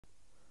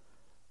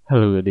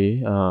Hello, good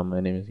day.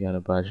 My name is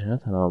Yana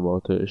Bajnath, and I'm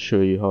about to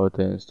show you how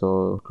to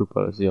install group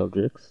policy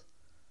objects,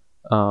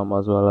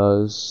 as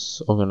well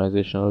as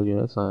organizational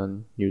units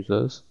and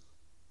users.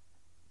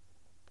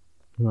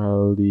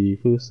 Well, the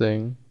first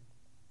thing,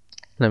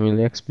 let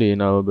me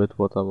explain a little bit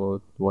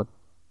what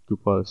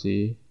group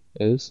policy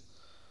is.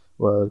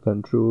 Well, it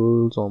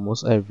controls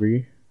almost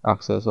every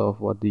access of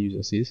what the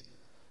user sees.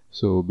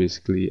 So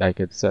basically, I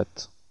could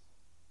set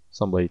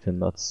somebody to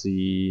not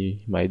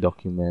see my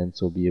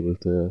documents or be able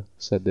to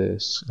set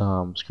this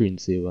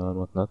screensaver and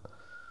whatnot.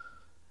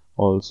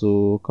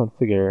 Also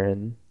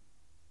configuring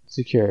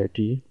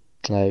security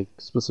like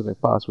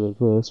specific password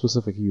for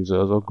specific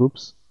users or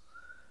groups.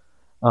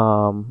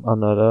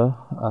 Another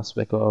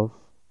aspect of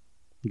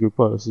group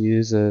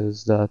policies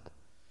is that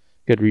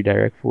you could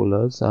redirect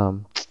folders.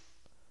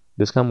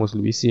 This can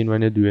mostly be seen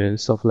when you're doing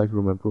stuff like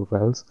room and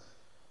profiles,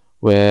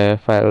 where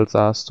files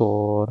are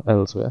stored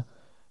elsewhere.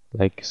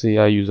 Like say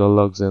a user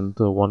logs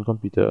into one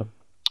computer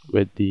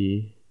with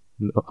the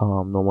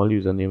normal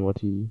username what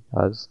he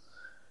has,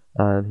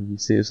 and he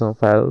saves some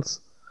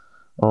files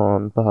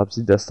on perhaps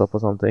the desktop or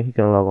something. He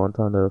can log on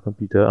to another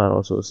computer and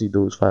also see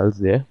those files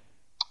there,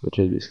 which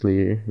is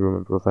basically room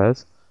and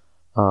profiles.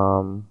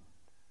 Um,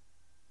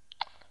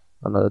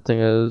 Another thing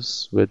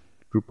is with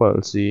group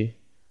policy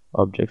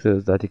objects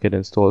is that you can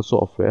install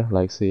software,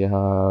 like say you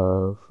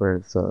have, for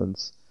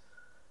instance,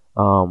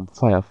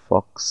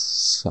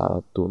 Firefox.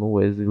 I don't know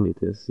where's the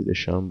latest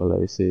edition, but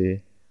like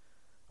say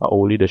our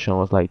old edition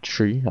was like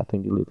 3. I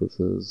think the latest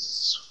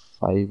is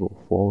 5 or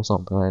 4,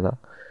 something like that.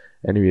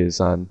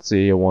 Anyways, and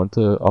say you want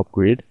to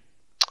upgrade,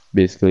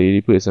 basically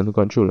the person who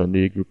controlling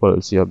the group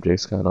policy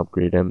objects can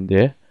upgrade them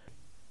there.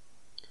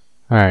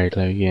 Alright,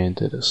 let me get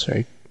into this,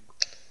 right?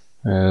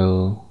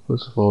 Well,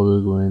 first of all,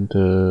 we'll go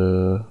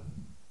into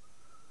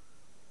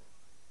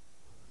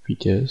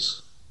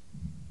features,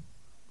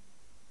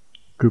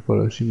 group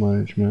policy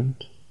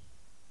management.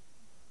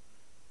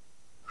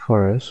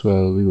 For us,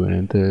 well, we went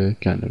into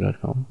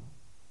candu.com.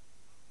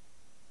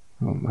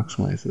 I'll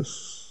maximize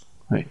this,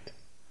 right?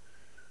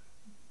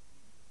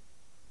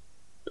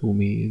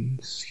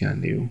 Domains,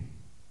 Candu.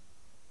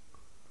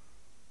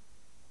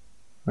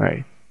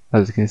 Right,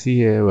 as you can see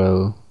here,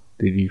 well,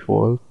 the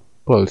default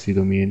policy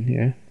domain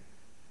here,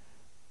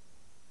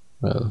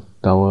 well,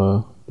 that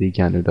was the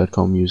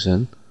candu.com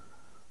using,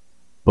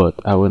 but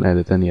I won't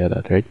edit any of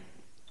that, right?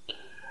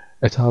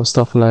 It has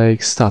stuff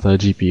like starter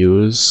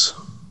GPUs,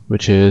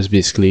 which is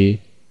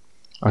basically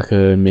I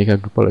can make a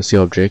group policy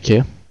object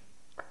here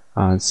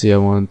and say I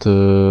want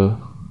to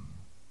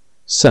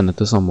send it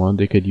to someone,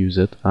 they could use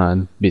it,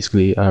 and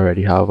basically I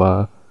already have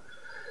a,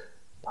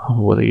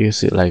 what do you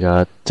say, like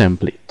a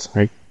template,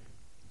 right?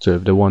 So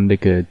if they want, they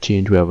could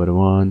change wherever they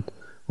want,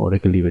 or they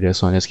could leave it there,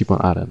 so I just keep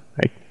on adding,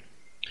 right?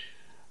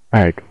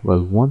 Alright,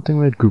 well, one thing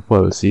with group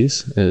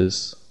policies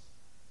is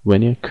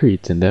when you're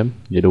creating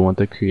them, you don't want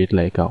to create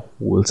like a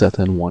whole set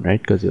in one,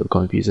 right? Because you'll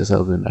confuse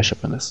yourself in the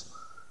shippiness.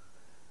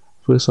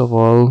 First of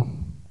all,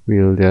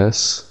 we'll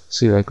just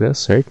select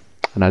this, right?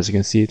 And as you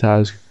can see, it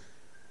has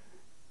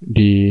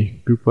the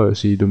group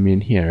policy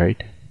domain here,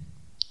 right?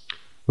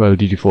 Well,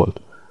 the default.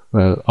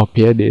 Well, up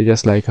here, they're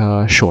just like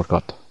a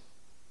shortcut.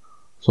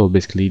 So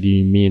basically,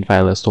 the main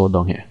file is stored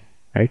down here,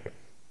 right?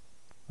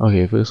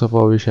 Okay, first of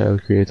all, we shall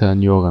create a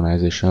new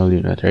organizational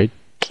unit, right?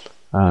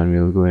 And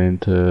we'll go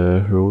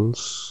into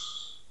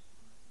roles,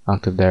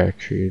 Active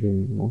Directory,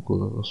 don't go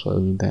to those for the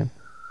meantime.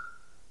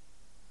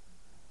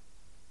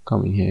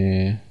 Come in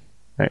here,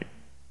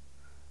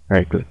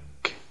 right click,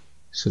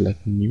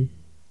 select new.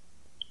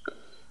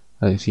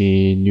 As you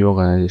see, new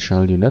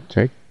organizational unit,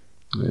 right?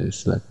 We'll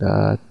select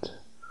that.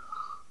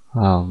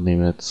 I'll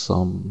name it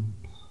some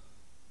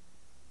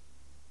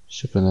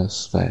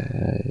shippiness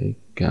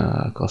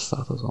like cost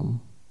start or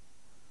something.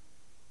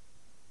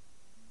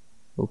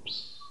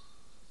 Oops.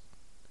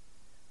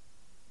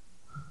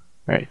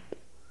 Right.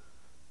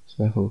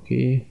 Select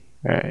OK.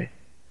 Alright.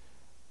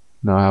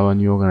 Now I have a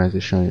new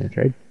organizational unit,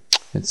 right?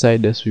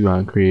 Inside this, we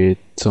want to create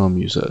some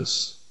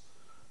users.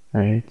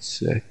 Alright,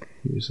 select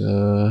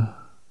user.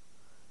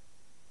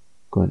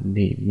 Go and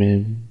name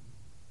him.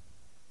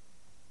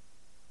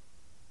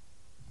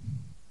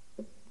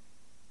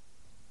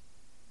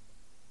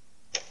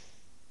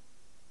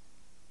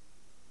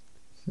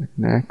 Select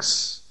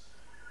next.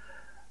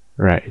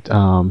 Right,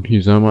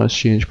 user must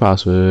change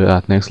password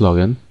at next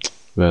login.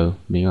 Well,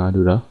 me gonna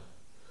do that,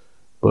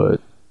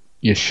 but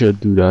you should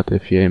do that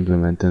if you're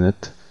implementing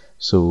it.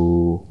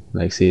 So,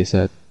 like say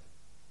set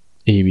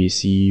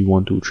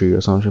ABC123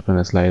 or something and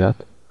it's like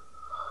that,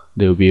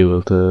 they'll be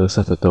able to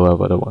set it to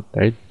whatever they want,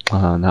 right?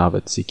 And have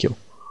it secure.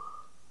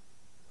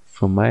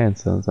 For my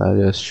instance, I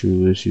just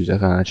choose user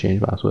cannot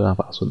change password and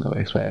password never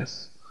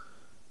expires.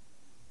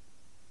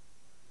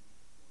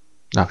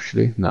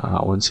 Actually, no,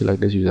 I won't select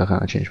this user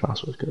cannot change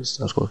password because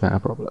that's got kind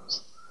of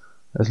problems.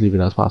 Let's leave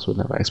it as password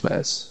never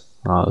expires.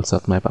 I'll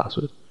set my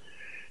password.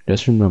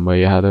 Just remember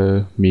you had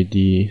to meet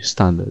the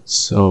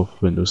standards of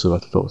Windows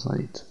Server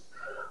 2008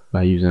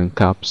 by using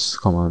caps,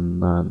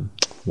 command, and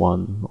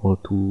 1 or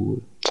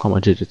 2, how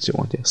much digits you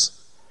want,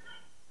 yes.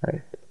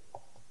 Right.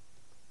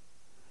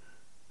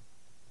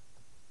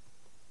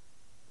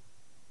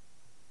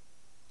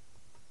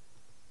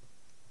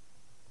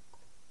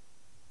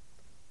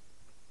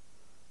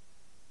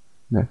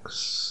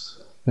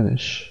 Next,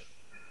 finish.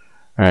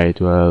 Alright,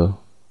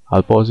 well,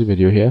 I'll pause the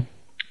video here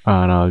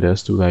and I'll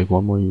just do like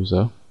one more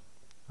user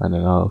and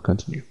then I'll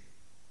continue.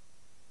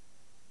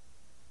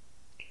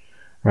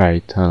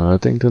 Right, another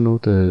thing to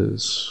note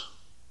is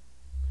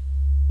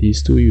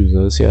these two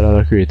users here that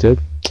are created,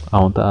 I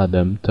want to add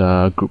them to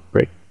a group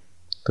break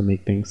to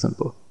make things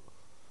simple.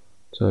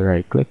 So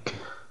right click,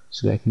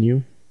 select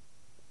new,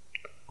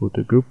 go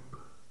to group,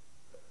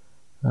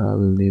 we'll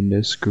name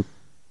this group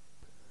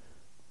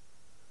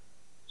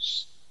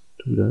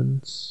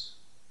students.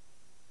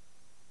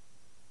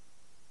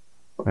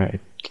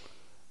 Alright,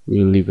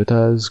 we'll leave it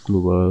as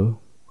global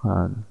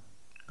and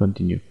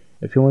continue.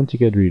 If you want to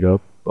get read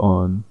up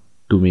on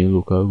domain,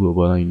 local,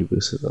 global and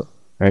universal,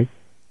 right?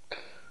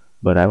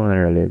 But I want to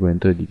really go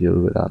into detail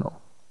with that now.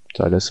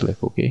 So I'll just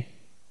select OK.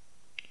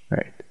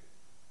 Right.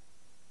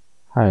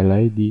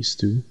 Highlight these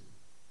two.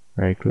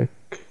 Right click.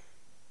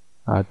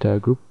 Add to a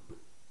group.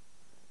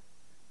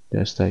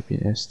 Just type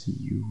in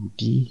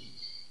STUD.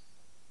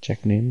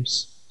 Check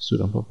names.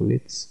 Student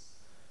populates.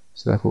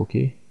 Select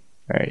OK.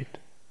 Right.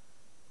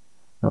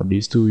 Now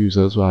these two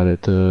users were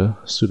added to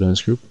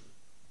students group,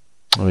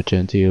 which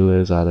entail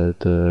is added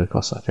to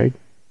COSAT, right?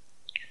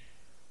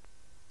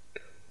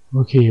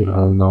 Okay,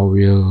 well now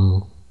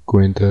we'll go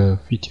into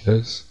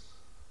features.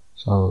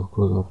 So I'll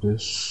close off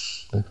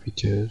this, like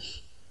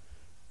features,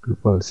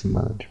 group policy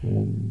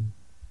management,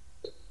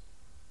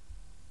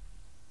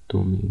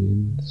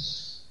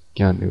 domains,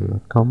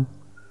 candle.com.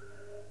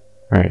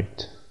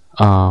 Right.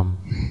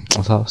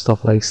 Also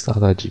stuff like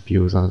starter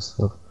GPUs and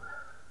stuff.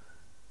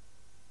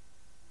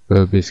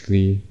 Well,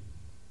 basically,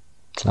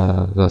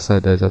 as I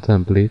said, there's a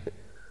template,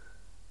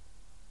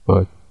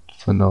 but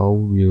for now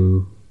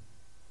we'll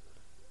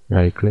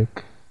right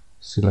click,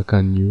 select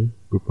a new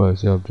group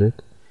policy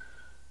object,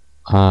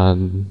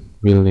 and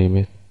we'll name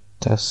it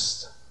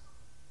test.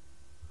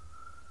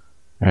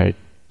 Right,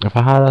 if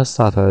I had a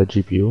starter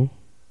GPU,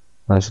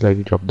 I select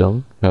the drop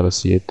down, you'll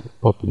see it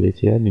populate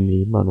here, the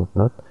name and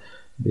whatnot.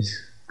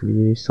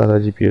 Basically,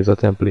 starter GPU is a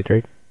template,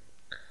 right?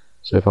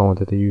 So if I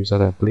wanted to use a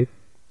template,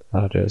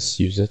 I'll just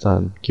use it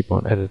and keep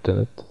on editing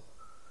it.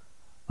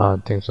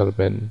 And things would have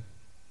been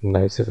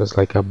nice if it's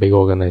like a big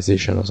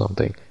organization or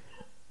something.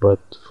 But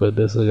for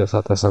this, it's just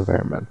a test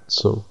environment,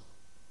 so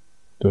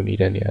don't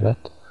need any of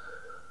that.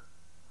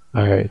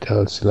 Alright,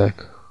 I'll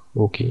select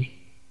OK.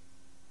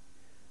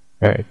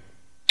 Alright,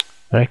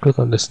 when I click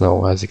on this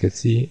now, as you can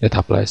see, it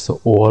applies to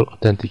all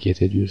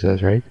authenticated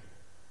users, right?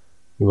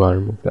 We want to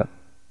remove that.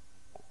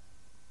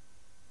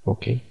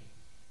 OK.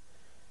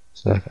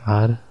 Select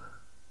add.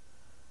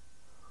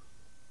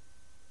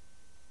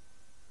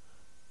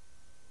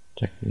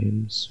 Check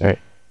names. Alright,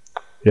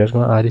 we're just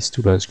going to add a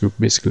students group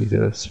basically to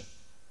this.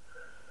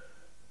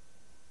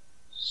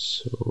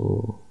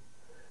 So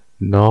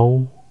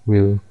now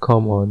we'll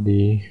come on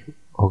the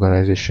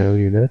organizational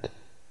unit,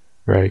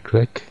 right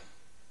click,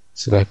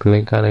 select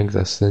link an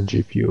existing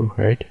GPU,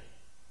 right?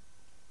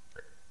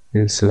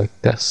 We'll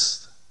select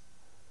test,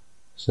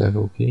 select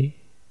OK.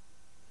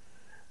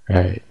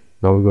 Alright,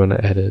 now we're going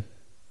to edit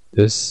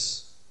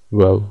this,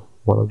 well,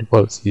 one of the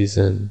policies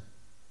in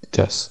the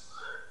test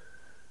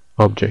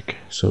object.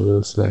 So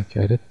we'll select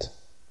edit.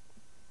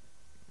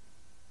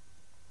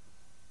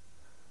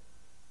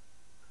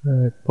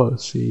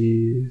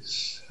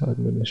 Policies,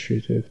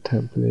 administrative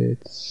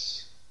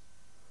templates.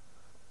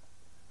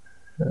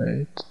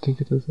 Right, I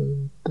think it is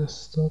on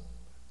desktop.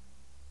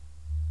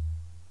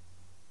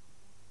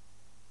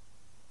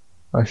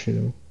 Actually,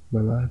 no,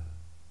 my bad.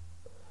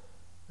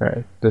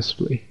 Alright,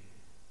 display.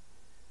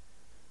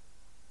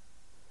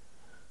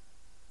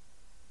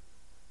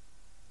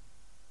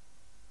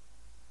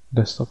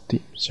 Desktop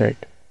themes,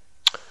 right?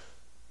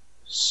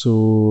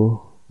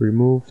 So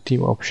remove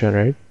theme option,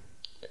 right?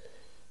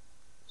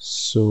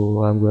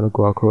 So I'm going to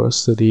go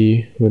across to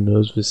the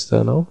Windows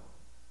Vista now.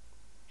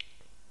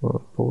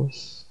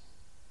 Pause.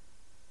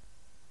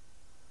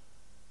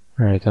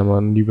 Alright, I'm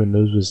on the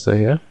Windows Vista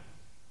here.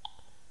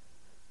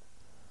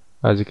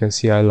 As you can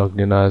see, I logged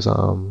in as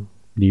the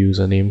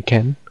username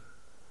Ken.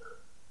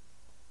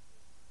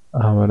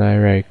 When I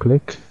right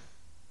click,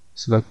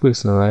 select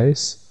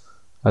personalize,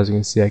 as you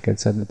can see I can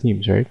set the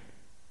themes, right?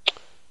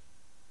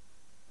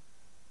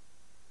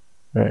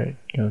 Right,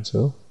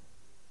 cancel.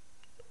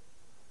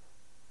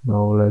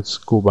 Now let's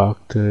go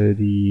back to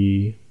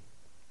the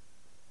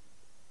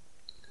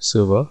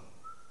server.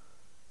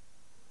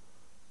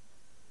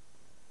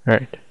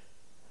 Right,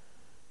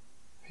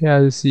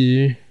 here you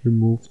see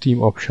remove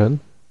theme option.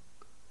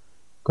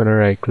 Gonna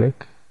right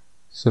click,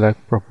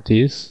 select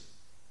properties,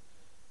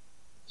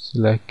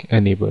 select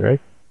enable,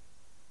 right?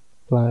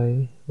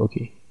 Apply,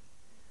 okay.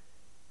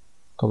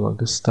 Command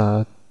to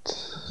start,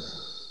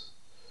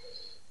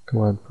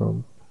 command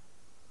prompt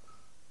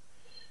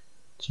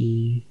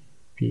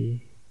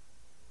gp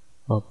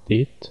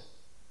update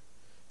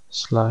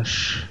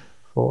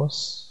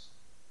 /force.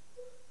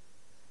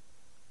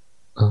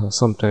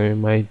 Sometimes you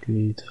might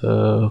need /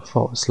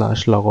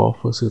 log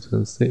off for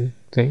certain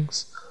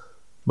things,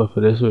 but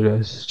for this we'll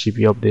just gp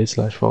update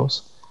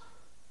 /force.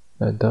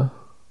 Enter.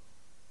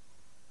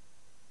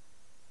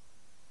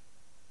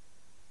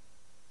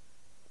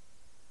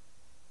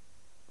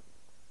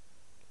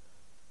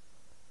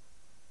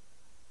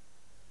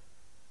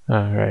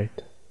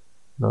 Alright,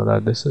 now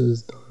that this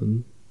is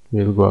done,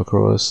 we'll go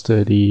across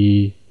to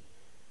the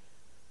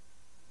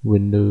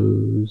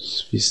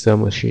Windows Vista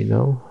machine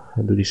now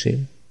and do the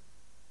same.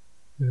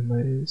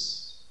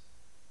 Minimize.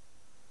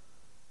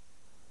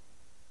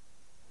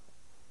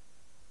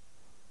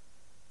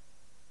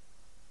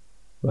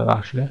 Well,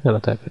 actually, I'm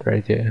gonna type it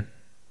right here.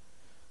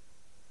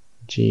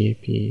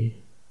 GP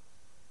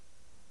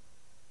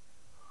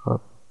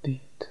update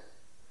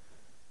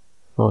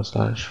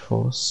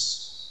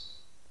 /force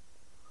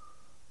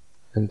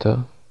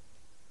enter.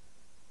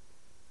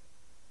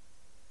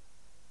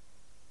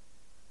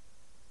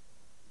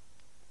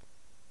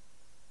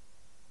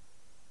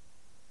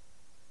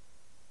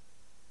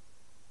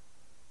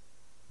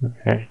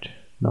 Alright,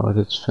 now that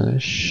it's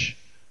finished,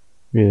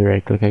 we'll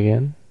right click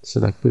again,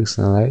 select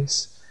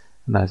personalize,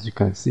 and as you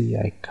can see,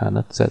 I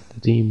cannot set the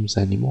themes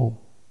anymore.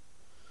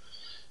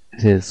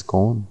 It is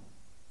gone.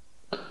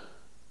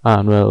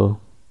 And well,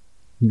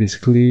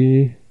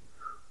 basically,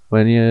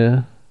 when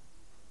you're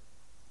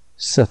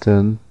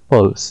setting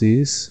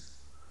policies,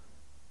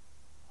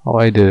 how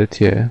I did it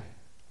here,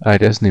 I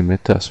just name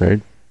it test,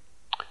 right?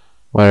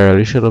 What I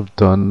really should have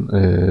done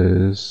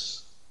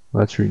is,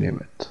 let's rename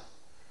it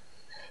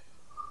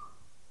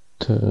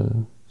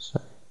to,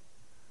 sorry,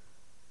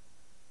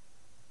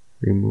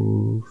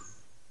 remove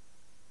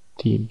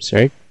themes,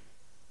 right?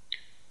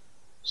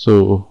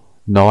 So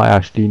now I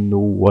actually know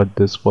what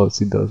this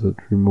policy does. It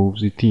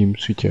removes the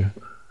themes feature.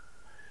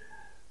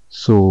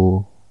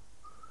 So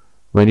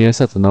when you're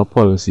setting up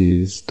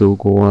policies, don't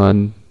go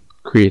and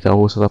create a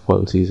whole set of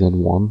policies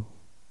in one,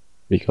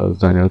 because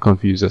then you'll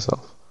confuse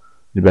yourself.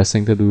 The best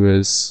thing to do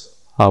is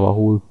have a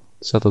whole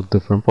set of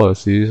different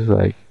policies,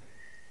 like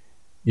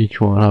each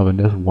one having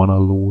just one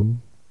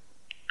alone.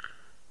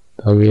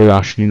 That way you'll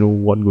actually know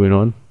what's going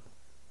on.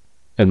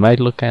 It might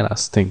look kind of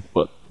stink,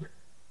 but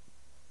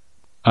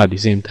at the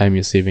same time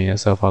you're saving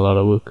yourself a lot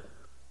of work.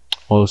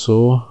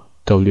 Also,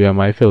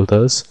 WMI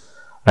filters.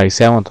 I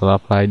say I want to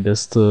apply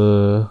this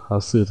to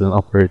a certain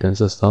operating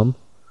system.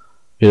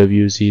 You'll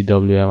use the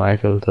WMI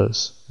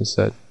filters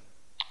instead.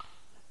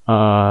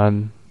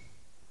 And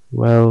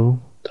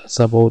well, that's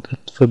about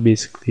it for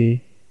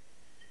basically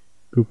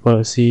group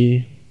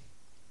policy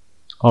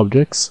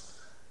objects.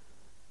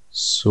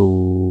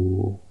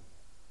 So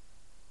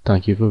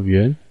thank you for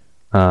viewing,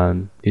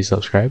 and please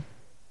subscribe.